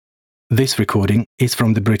This recording is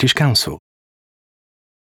from the British Council.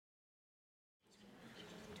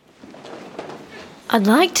 I'd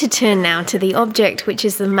like to turn now to the object which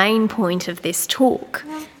is the main point of this talk,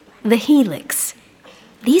 the helix.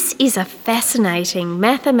 This is a fascinating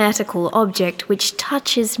mathematical object which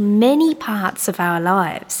touches many parts of our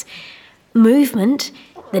lives. Movement,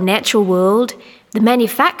 the natural world, the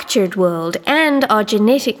manufactured world, and our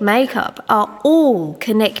genetic makeup are all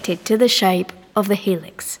connected to the shape of the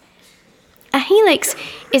helix. A helix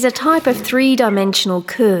is a type of three-dimensional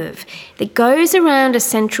curve that goes around a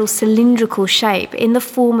central cylindrical shape in the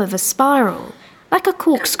form of a spiral, like a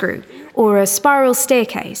corkscrew or a spiral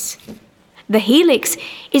staircase. The helix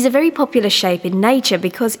is a very popular shape in nature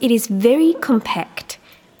because it is very compact.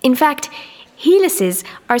 In fact, helices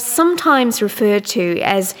are sometimes referred to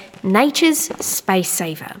as nature's space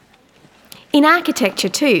saver. In architecture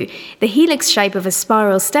too, the helix shape of a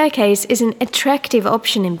spiral staircase is an attractive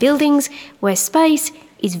option in buildings where space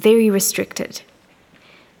is very restricted.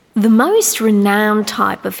 The most renowned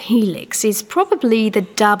type of helix is probably the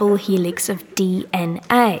double helix of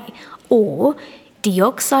DNA, or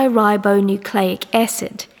deoxyribonucleic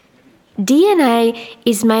acid. DNA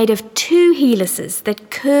is made of two helices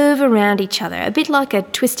that curve around each other, a bit like a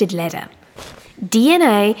twisted ladder.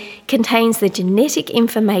 DNA contains the genetic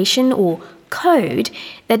information or code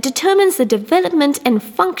that determines the development and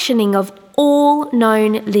functioning of all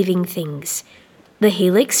known living things. The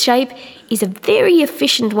helix shape is a very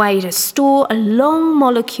efficient way to store a long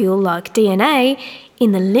molecule like DNA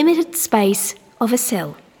in the limited space of a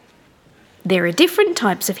cell. There are different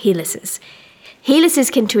types of helices.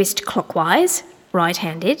 Helices can twist clockwise,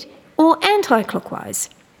 right-handed, or anti-clockwise,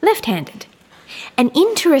 left-handed. An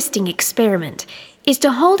interesting experiment is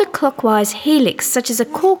to hold a clockwise helix, such as a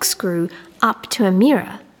corkscrew, up to a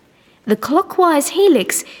mirror. The clockwise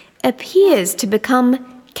helix appears to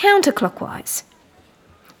become counterclockwise.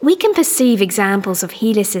 We can perceive examples of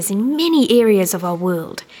helices in many areas of our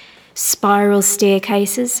world. Spiral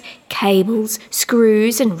staircases, cables,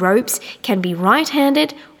 screws and ropes can be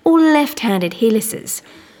right-handed or left-handed helices.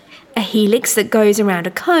 A helix that goes around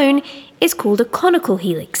a cone is called a conical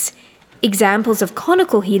helix. Examples of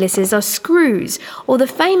conical helices are screws or the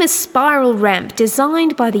famous spiral ramp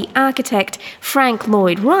designed by the architect Frank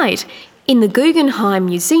Lloyd Wright in the Guggenheim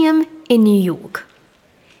Museum in New York.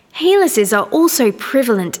 Helices are also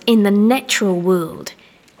prevalent in the natural world.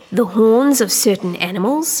 The horns of certain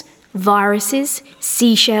animals, viruses,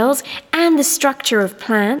 seashells, and the structure of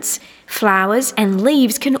plants, flowers, and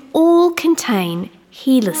leaves can all contain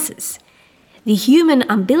helices. The human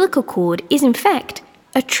umbilical cord is, in fact,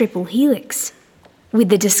 a triple helix. With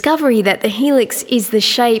the discovery that the helix is the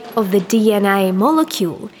shape of the DNA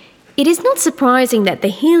molecule, it is not surprising that the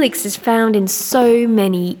helix is found in so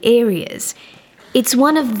many areas. It's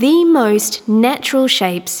one of the most natural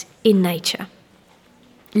shapes in nature.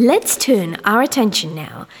 Let's turn our attention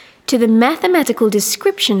now to the mathematical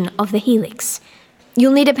description of the helix.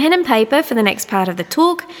 You'll need a pen and paper for the next part of the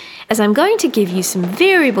talk, as I'm going to give you some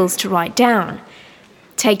variables to write down.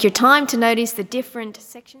 Take your time to notice the different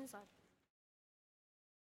sections.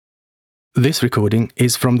 This recording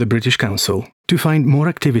is from the British Council. To find more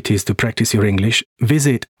activities to practice your English,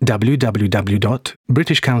 visit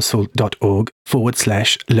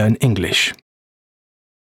www.britishcouncil.org/learn English.